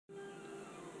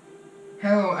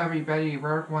Hello everybody,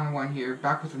 Raric101 here,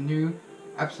 back with a new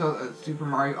episode of Super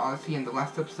Mario Odyssey. In the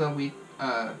last episode we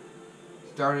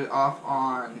started off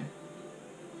on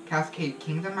Cascade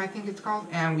Kingdom, I think it's called,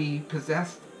 and we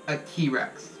possessed a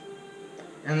T-Rex.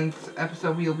 And in this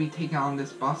episode we'll be taking on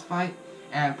this boss fight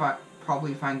and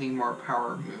probably finding more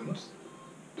power moons.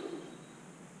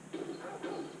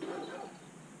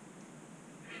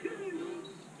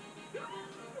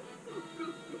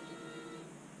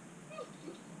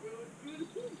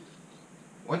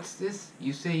 What's this?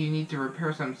 You say you need to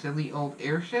repair some silly old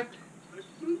airship?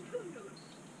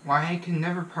 Why, I can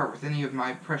never part with any of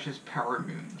my precious power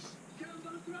moons.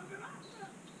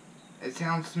 It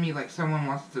sounds to me like someone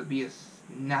wants to be a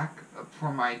snack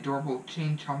for my adorable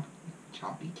chain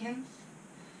chompykins?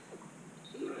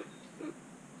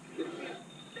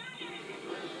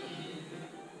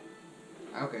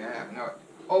 Okay, I have no...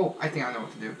 Oh, I think I know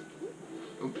what to do.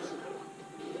 Oops.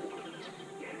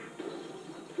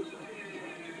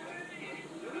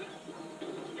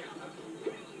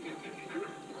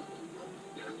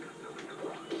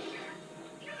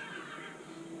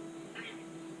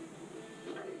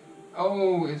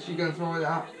 Oh, is she gonna throw it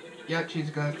out? Yep,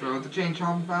 she's gonna throw the chain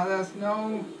chomp at us.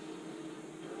 No!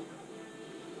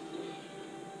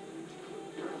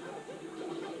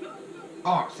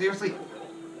 Oh, seriously?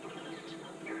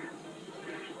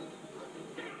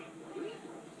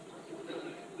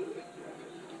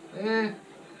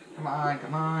 Come on,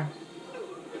 come on.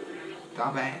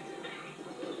 Stop it.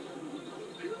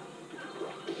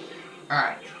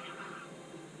 Alright.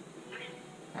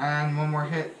 And one more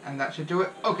hit, and that should do it.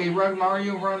 Okay, run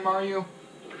Mario, run Mario.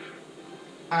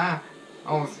 Ah,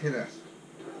 almost hit us.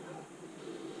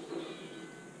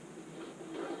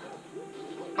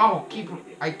 Oh,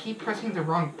 I keep pressing the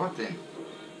wrong button.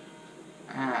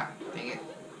 Ah, dang it.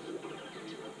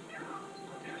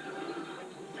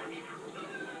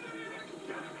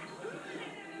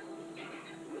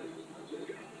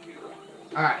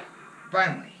 Alright,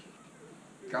 finally.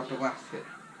 Got the last hit.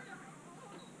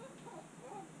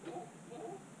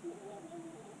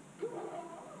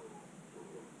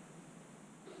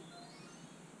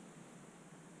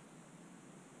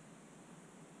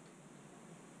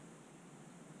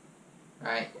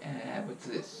 Alright, what's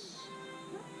this?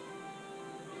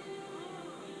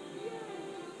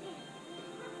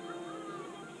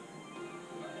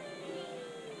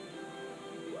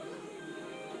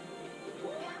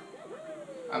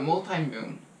 A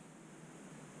multi-moon.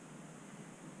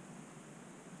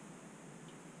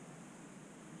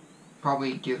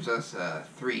 Probably gives us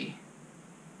 3.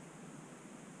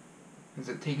 Is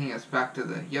it taking us back to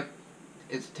the... Yep,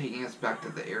 it's taking us back to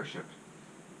the airship.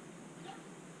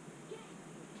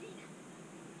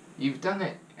 You've done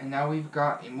it, and now we've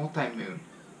got a multi-moon.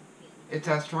 It's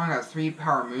as strong as 3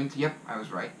 power moons. Yep, I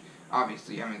was right.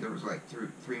 Obviously, I mean, there was like 3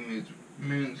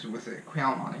 moons with a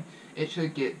crown on it. It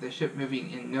should get the ship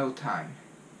moving in no time.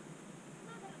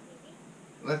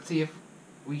 Let's see if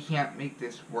we can't make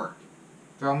this work.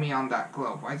 Throw me on that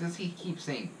globe. Why does he keep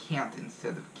saying can't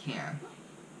instead of can?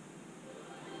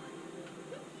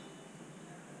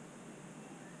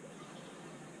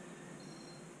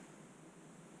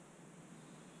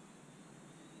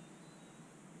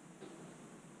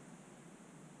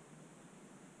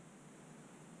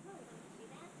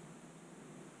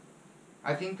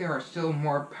 I think there are still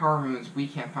more power moons we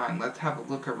can find. Let's have a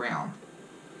look around.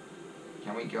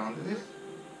 Can we go into this?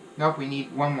 Nope, we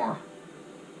need one more.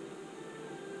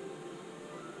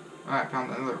 Alright, I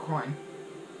found another coin.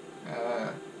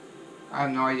 I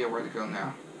have no idea where to go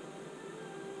now.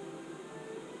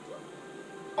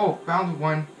 Oh, found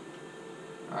one.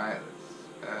 Alright,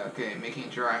 okay, making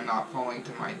sure I'm not falling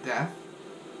to my death.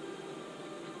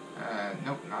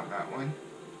 Nope, not that one.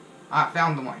 Ah,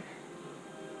 found the one.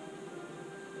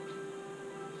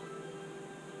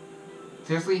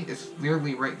 Seriously? It's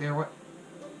literally right there, what?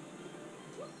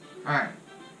 Alright.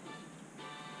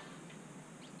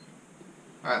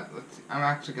 Alright, let's see. I'm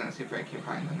actually gonna see if I can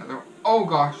find another one. Oh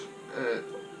gosh!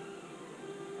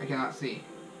 I cannot see.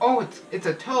 Oh, it's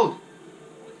a toad!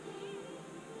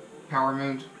 Power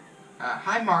moons.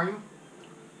 Hi Mario.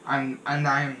 I'm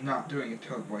not doing a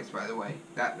toad voice, by the way.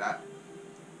 That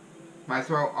my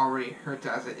throat already hurts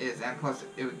as it is, and plus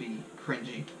it would be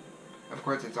cringy. Of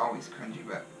course it's always cringy,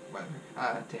 but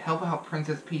whatever. To help out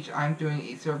Princess Peach, I'm doing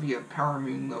a survey of power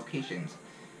moon locations.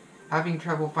 Having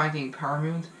trouble finding power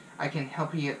moons, I can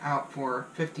help you out for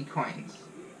 50 coins.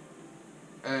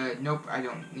 Nope, I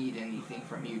don't need anything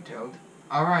from you, Toad.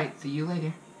 Alright, see you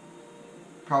later.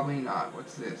 Probably not.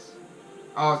 What's this?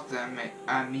 Oh, it's the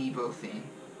amiibo thing.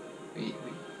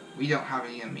 We don't have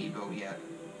any amiibo yet.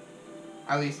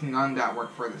 At least none that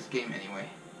work for this game anyway.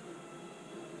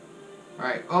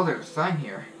 Alright, oh, there's a sign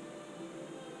here.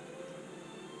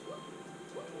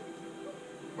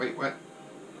 Wait, what?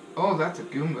 Oh, that's a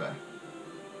Goomba.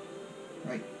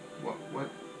 Like, what?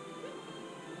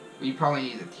 We probably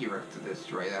need a T-Rex to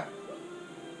destroy that.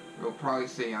 It'll probably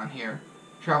say on here,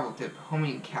 travel tip,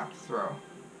 homing cap throw.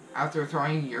 After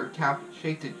throwing your cap,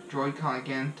 shake the Joy-Con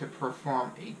again to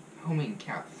perform a homing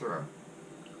cap throw.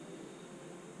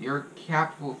 Your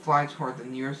cap will fly toward the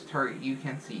nearest target you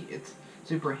can see. It's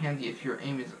super handy if your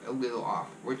aim is a little off,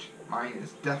 which mine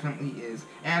definitely is,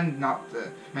 and not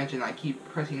to mention I keep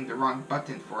pressing the wrong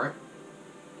button for it.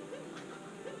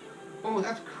 Oh,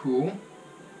 that's cool.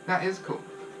 That is cool.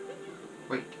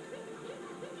 Wait.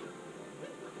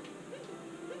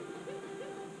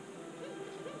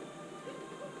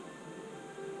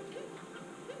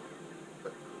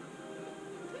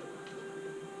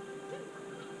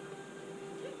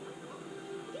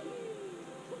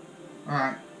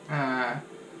 Alright, I'm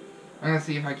gonna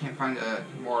see if I can find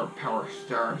more power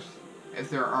stars, if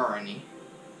there are any.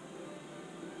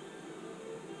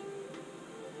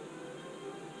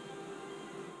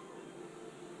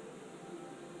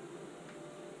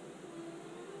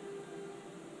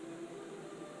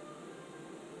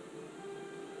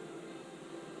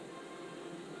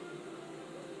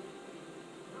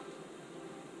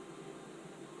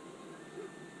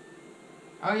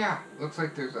 Oh yeah, looks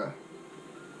like there's a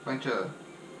bunch of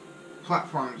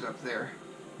platforms up there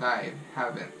that I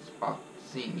haven't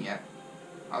seen yet.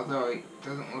 Although it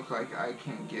doesn't look like I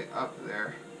can get up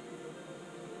there.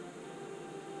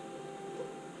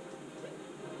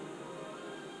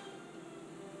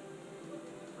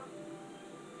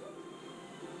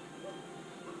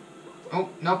 Oh,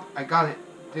 nope, I got it.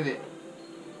 Did it.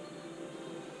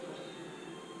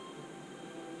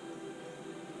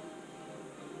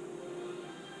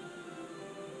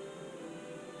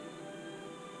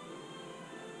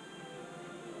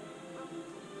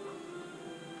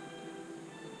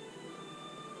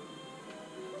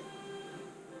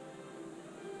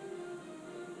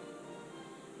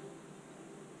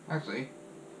 Actually,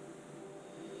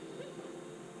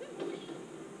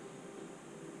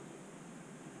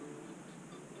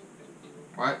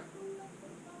 what?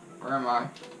 Where am I?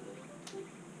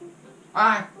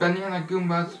 Ah, banana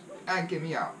Goombas! Ah, get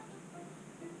me out.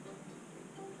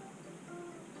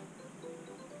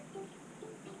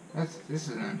 This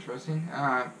is interesting.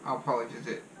 I'll probably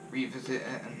revisit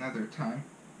it another time.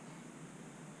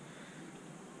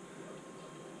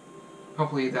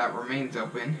 Hopefully that remains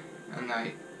open, and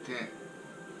I didn't.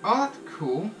 Oh, that's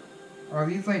cool. Are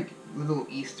these like little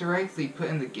Easter eggs they put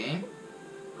in the game?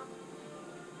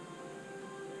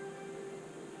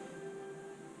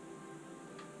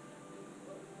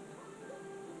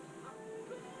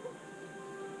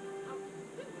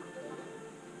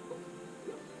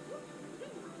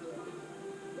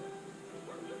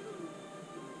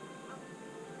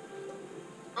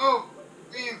 Oh,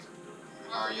 these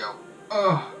Mario.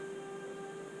 Oh.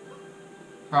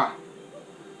 Ah.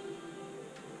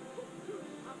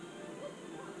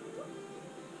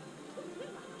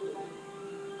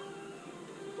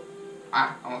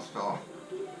 Ah, almost fell off.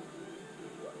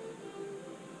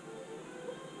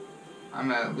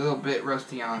 I'm a little bit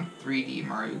rusty on 3D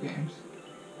Mario games.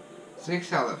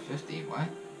 6 out of 50, what?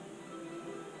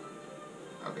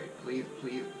 Okay, please,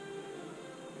 please.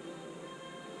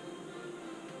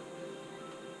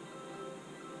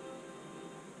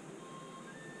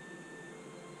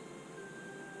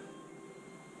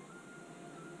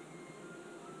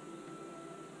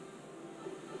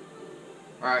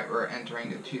 Alright, we're entering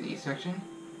the 2D section.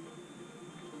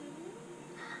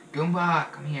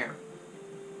 Goomba, come here.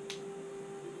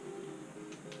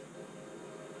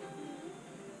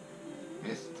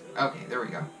 Missed. Okay, there we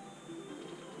go.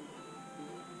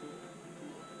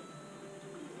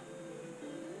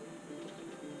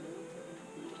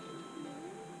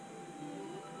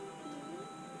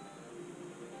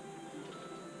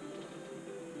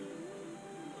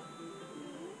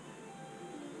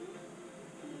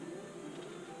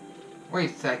 Wait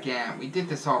a second, we did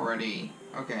this already.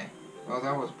 Okay, well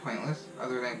that was pointless,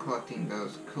 other than collecting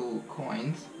those cool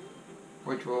coins,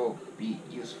 which will be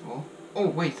useful. Oh,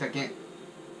 wait a second.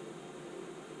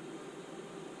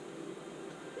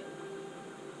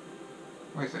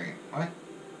 Wait a second, what?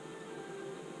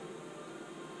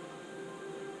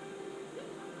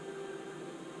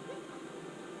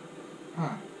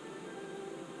 Huh.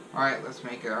 Alright, let's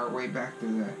make our way back to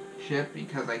the ship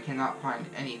because I cannot find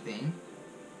anything.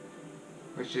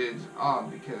 Which is odd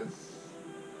because...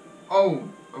 Oh!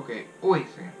 Okay. Oh, wait a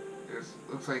second.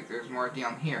 Looks like there's more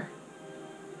down here.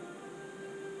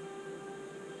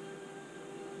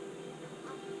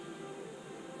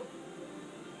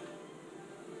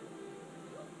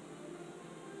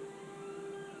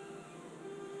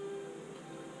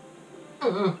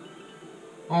 Oh,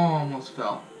 almost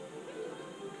fell.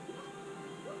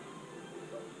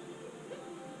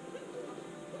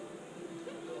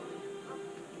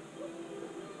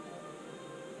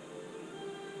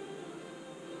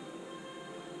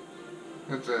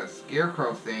 It's a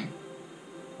scarecrow thing.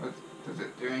 What, does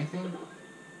it do anything?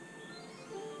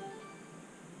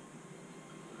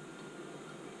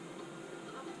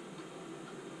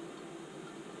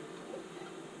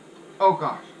 Oh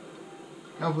gosh.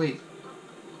 No, please.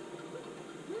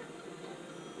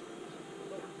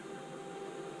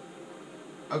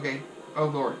 Okay. Oh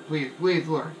Lord. Please, please,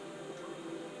 Lord.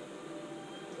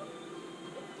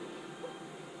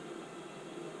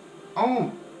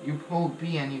 Oh! You pulled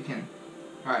B and you can...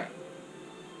 Alright.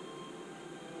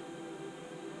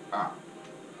 Ah.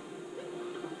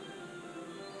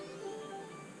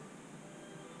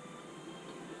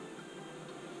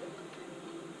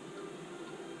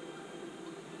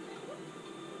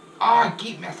 Oh, I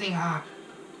keep messing up.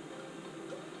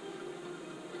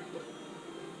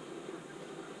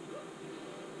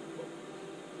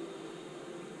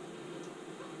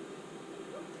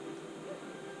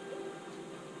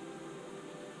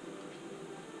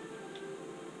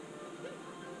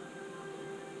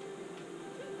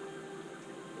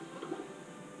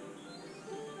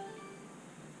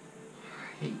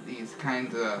 I hate these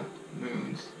kinds of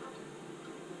moons.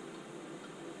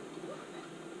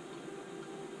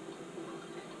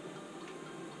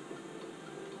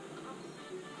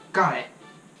 Got it.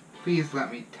 Please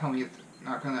let me tell me it's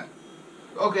not gonna...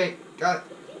 Okay, got it.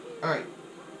 Alright.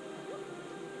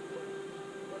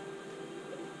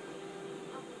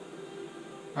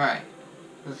 Alright.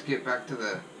 Let's get back to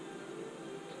the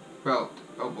belt.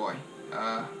 Oh boy.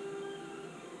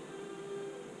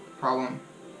 Problem.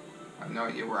 I have no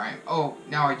idea where I am. Oh,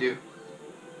 now I do.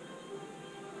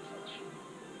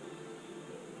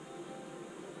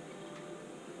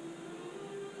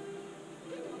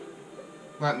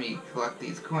 Let me collect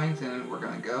these coins and we're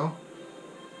gonna go.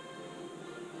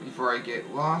 Before I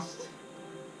get lost.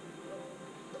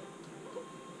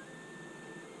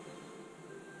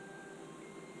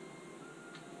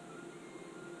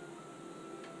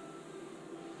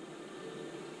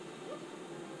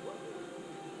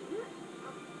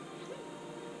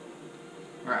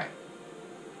 Right.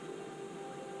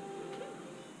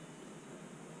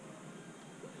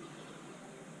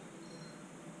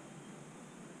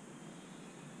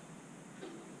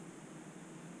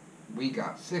 We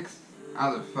got 6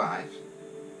 out of 5.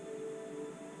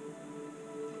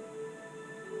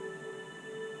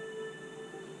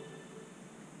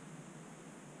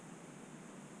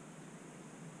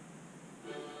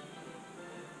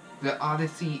 The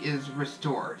Odyssey is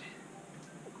restored.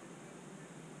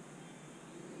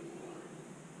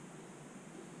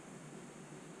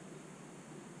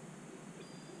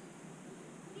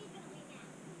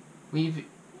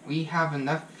 We have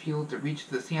enough fuel to reach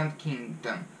the Sand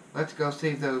Kingdom. Let's go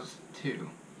save those two.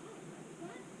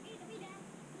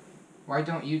 Why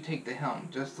don't you take the helm?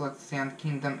 Just select Sand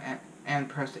Kingdom and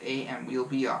press A and we'll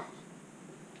be off.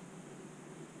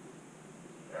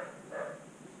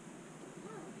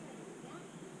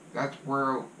 That's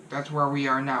where we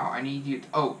are now. I need you to...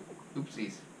 Oh,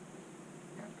 oopsies.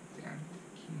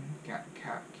 Got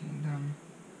Cat Kingdom.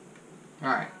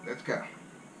 Alright, let's go.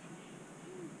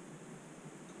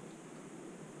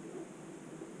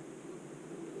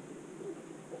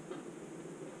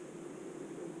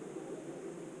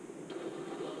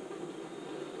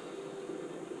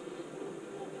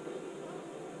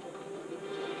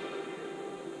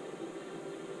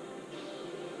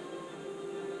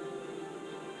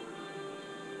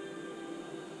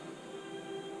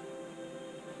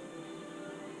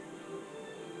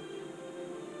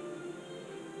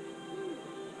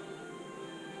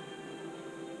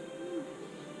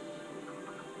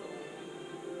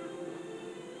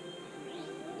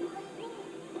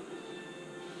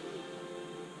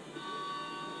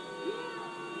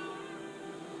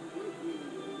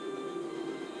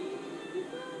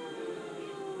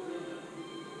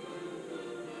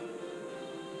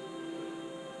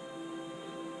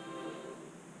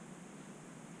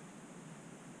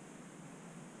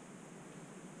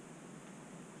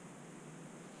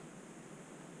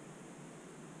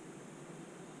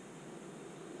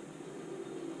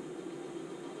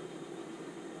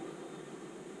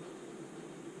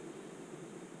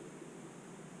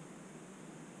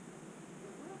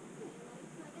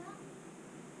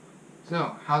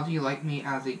 So, how do you like me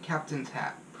as a captain's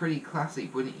hat? Pretty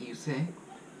classy, wouldn't you say?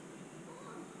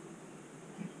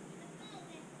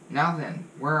 Now then,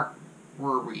 where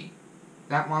were we?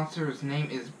 That monster's name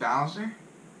is Bowser,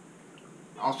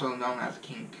 also known as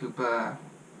King Koopa.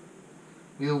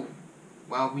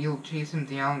 we'll chase him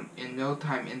down in no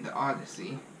time in the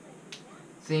Odyssey.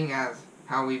 Seeing as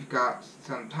how we've got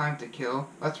some time to kill,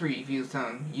 let's review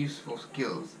some useful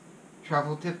skills.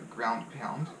 Travel tip, ground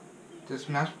pound. To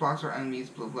smash blocks or enemies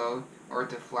below, or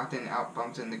to flatten out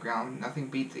bumps in the ground, nothing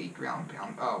beats a ground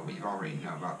pound. Oh, we already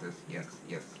know about this. Yes.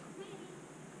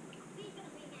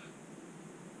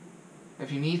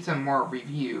 If you need some more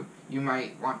review, you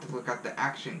might want to look at the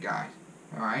action guide.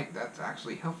 Alright, that's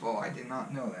actually helpful. I did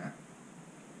not know that.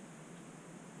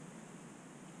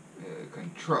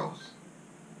 Controls.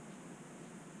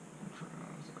 Okay.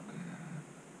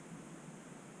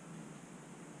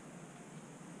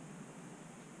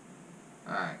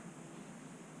 Alright.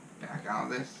 Back out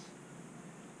of this.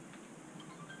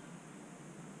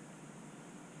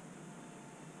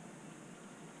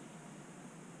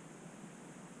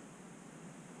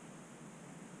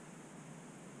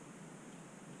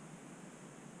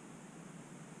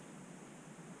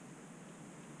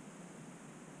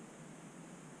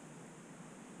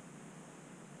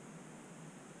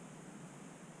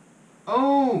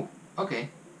 Oh! Okay.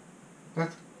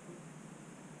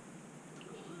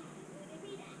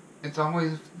 It's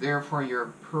always there for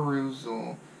your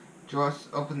perusal. Just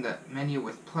open the menu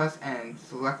with plus and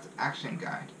select Action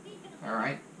Guide.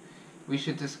 Alright? We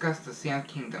should discuss the Sand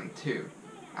Kingdom too.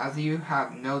 As you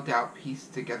have no doubt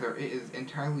pieced together, it is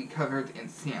entirely covered in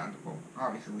sand. Well,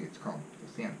 obviously it's called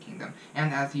the Sand Kingdom.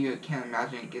 And as you can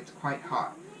imagine, it gets quite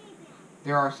hot.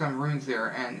 There are some runes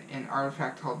there and an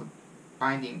artifact called the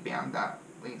Binding Band that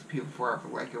links people forever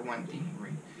like a one-demon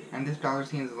ring. And this battle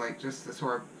seems like just the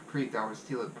sort of creep that would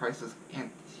steal a priceless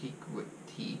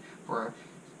antiquity for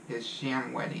his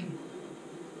sham wedding.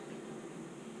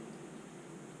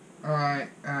 Alright,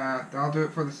 that'll do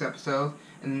it for this episode.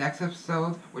 In the next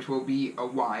episode, which will be a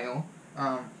while,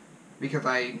 because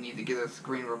I need to get a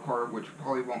screen recorder, which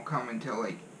probably won't come until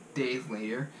like days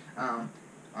later.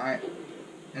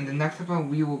 In the next episode,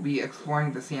 we will be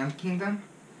exploring the Sand Kingdom.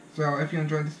 So if you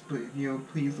enjoyed this video,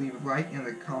 please leave a like and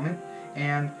a comment.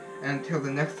 And until the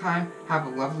next time, have a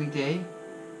lovely day.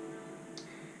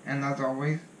 And as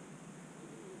always,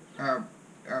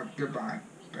 goodbye.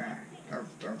 That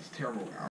was terrible.